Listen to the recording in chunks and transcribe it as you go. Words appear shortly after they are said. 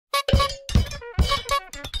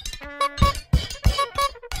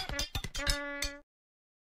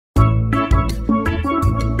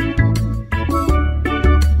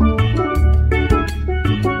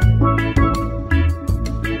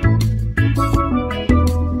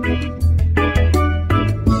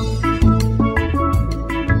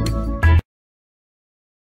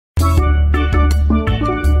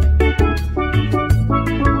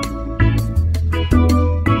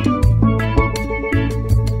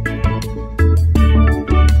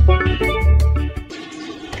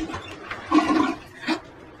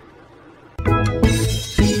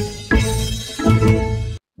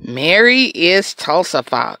Mary is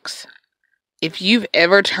Tulsafox. If you've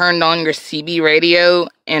ever turned on your CB radio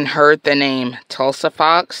and heard the name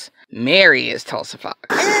Tulsafox, Mary is Tulsafox.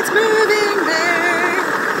 It's moving there.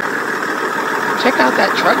 Check out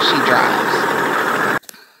that truck she drives.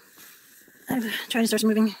 I'm trying to start some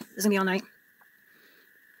moving. This is going to be all night.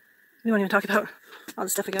 We won't even talk about all the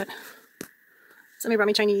stuff I got. Somebody brought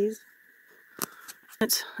me Chinese.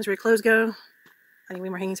 That's where your clothes go. I need way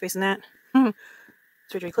more hanging space than that.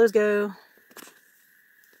 That's where your clothes go.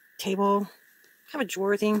 Table. I have a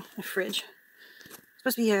drawer thing. A fridge.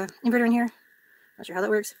 Supposed to be an inverter in here. Not sure how that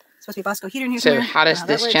works. Supposed to be a Bosco heater in here. So how does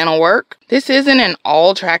this channel work? This isn't an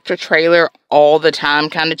all tractor trailer all the time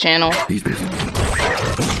kind of channel. He's busy.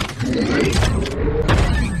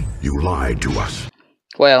 You lied to us.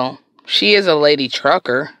 Well, she is a lady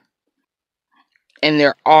trucker. And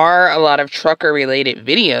there are a lot of trucker related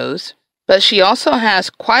videos. But she also has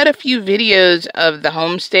quite a few videos of the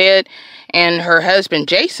homestead and her husband,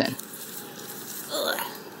 Jason. Ugh.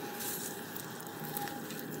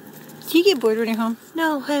 Do you get bored when you're home?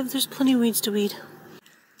 No, there's plenty of weeds to weed.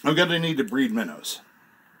 I'm going to need to breed minnows.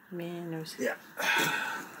 Minnows. Yeah.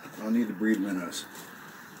 I'll need to breed minnows.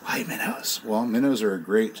 Why minnows? Well, minnows are a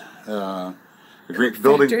great building.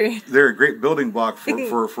 Factory. They're a great building block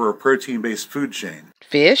for a protein-based food chain.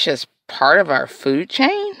 Fish is part of our food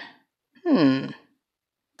chain?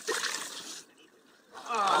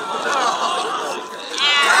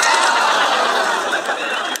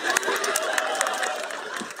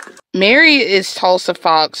 Mary is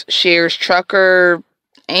Tulsafox shares trucker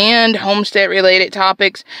and homestead related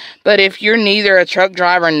topics, but if you're neither a truck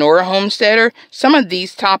driver nor a homesteader, some of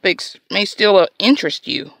these topics may still interest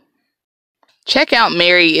you. Check out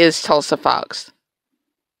Mary is Tulsafox.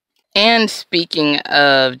 And speaking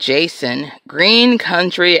of Jason, Green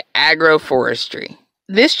Country Agroforestry.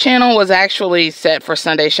 This channel was actually set for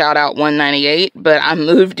Sunday Shoutout 198, but I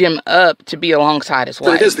moved him up to be alongside his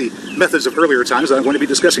wife. So it is the methods of earlier times that I'm going to be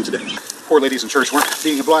discussing today. Poor ladies in church weren't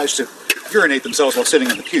being obliged to urinate themselves while sitting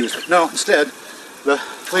in the pews. No, instead, the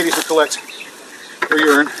ladies would collect their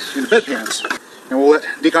urine in the bedpans. And we'll let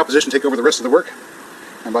decomposition take over the rest of the work.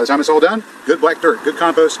 And by the time it's all done, good black dirt, good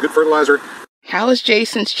compost, good fertilizer. How is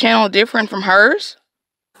Jason's channel different from hers?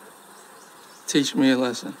 Teach me a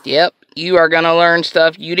lesson. Yep, you are going to learn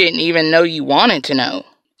stuff you didn't even know you wanted to know.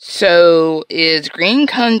 So, is Green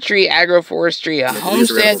Country Agroforestry a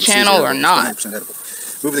homestead channel or not?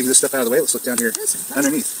 Moving this stuff out of the way, let's look down here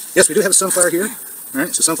underneath. Yes, we do have a sunflower here. All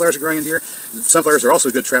right, so sunflowers are growing in here. Sunflowers are also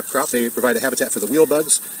a good trap crop. They provide a habitat for the wheel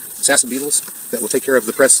bugs, sassy beetles, that will take care of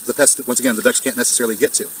the pests that, once again, the ducks can't necessarily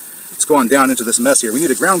get to. Let's go on down into this mess here. We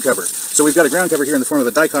need a ground cover. So we've got a ground cover here in the form of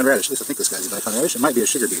a daikon radish. At least I think this guy's a daikon radish. It might be a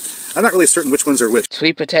sugar beet. I'm not really certain which ones are which.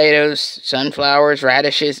 Sweet potatoes, sunflowers,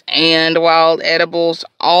 radishes, and wild edibles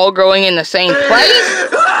all growing in the same place?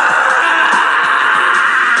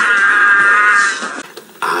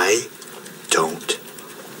 I don't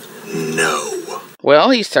know. Well,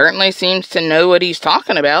 he certainly seems to know what he's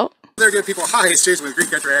talking about. There, good people. Hi, it's Jason with Green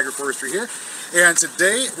Country Agroforestry here. And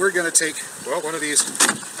today we're going to take, well, one of these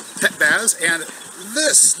pet baths, and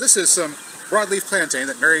this is some broadleaf plantain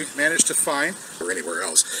that Mary managed to find. Or anywhere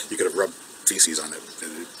else, you could have rubbed feces on it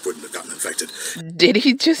and it wouldn't have gotten infected. Did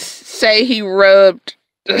he just say he rubbed?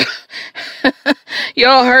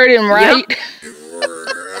 Y'all heard him, right? Yep.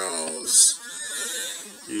 Anywhere else,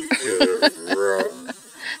 you could have rubbed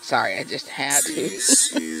Sorry, I just had to.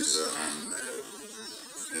 feces on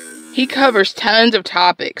it. He covers tons of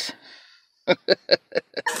topics. I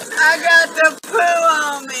got the poo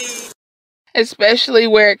on me. Especially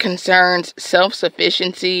where it concerns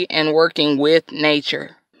self-sufficiency and working with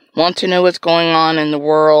nature. Want to know what's going on in the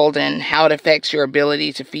world and how it affects your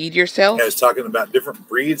ability to feed yourself? You guys talking about different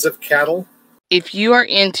breeds of cattle? If you are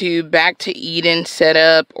into back to Eden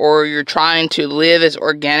setup, or you're trying to live as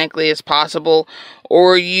organically as possible,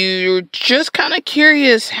 or you're just kind of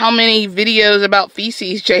curious how many videos about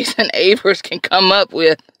feces Jason Avers can come up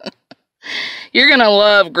with, you're going to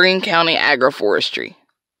love Green County Agroforestry.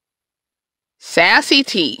 Sassy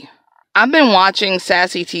Tea. I've been watching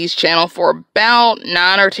Sassy T's channel for about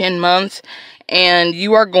 9 or 10 months, and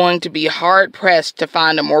you are going to be hard-pressed to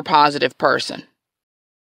find a more positive person.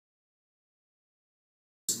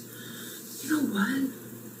 You know what?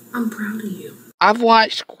 I'm proud of you. I've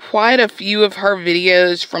watched quite a few of her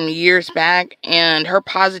videos from years back, and her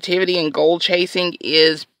positivity and goal chasing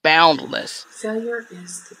is boundless. Failure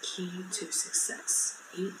is the key to success.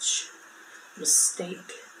 Each mistake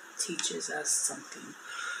teaches us something.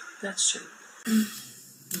 That's true.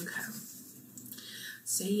 Okay.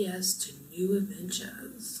 Say yes to new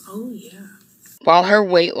adventures. Oh, yeah. While her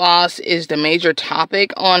weight loss is the major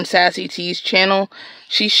topic on Sassy T's channel,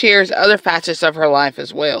 she shares other facets of her life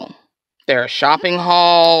as well. There are shopping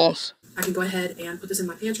hauls. I can go ahead and put this in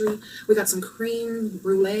my pantry. We got some creme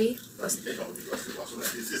brulee. Watch.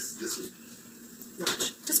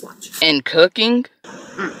 Just watch. And cooking.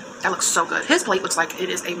 That looks so good. His plate looks like it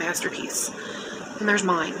is a masterpiece. And there's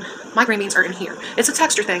mine. My green beans are in here. It's a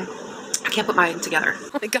texture thing. I can't put mine together.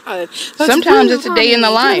 Oh my god. Sometimes it's a day in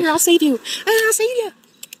the life. I'll save you. I'll save you.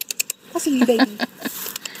 I'll save you, baby.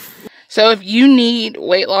 So if you need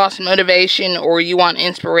weight loss motivation or you want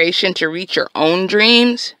inspiration to reach your own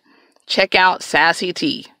dreams, check out Sassy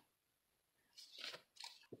T.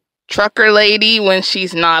 Trucker lady when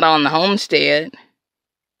she's not on the homestead.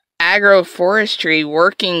 Agroforestry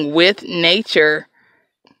working with nature.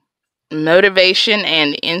 Motivation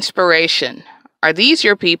and inspiration. Are these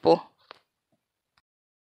your people?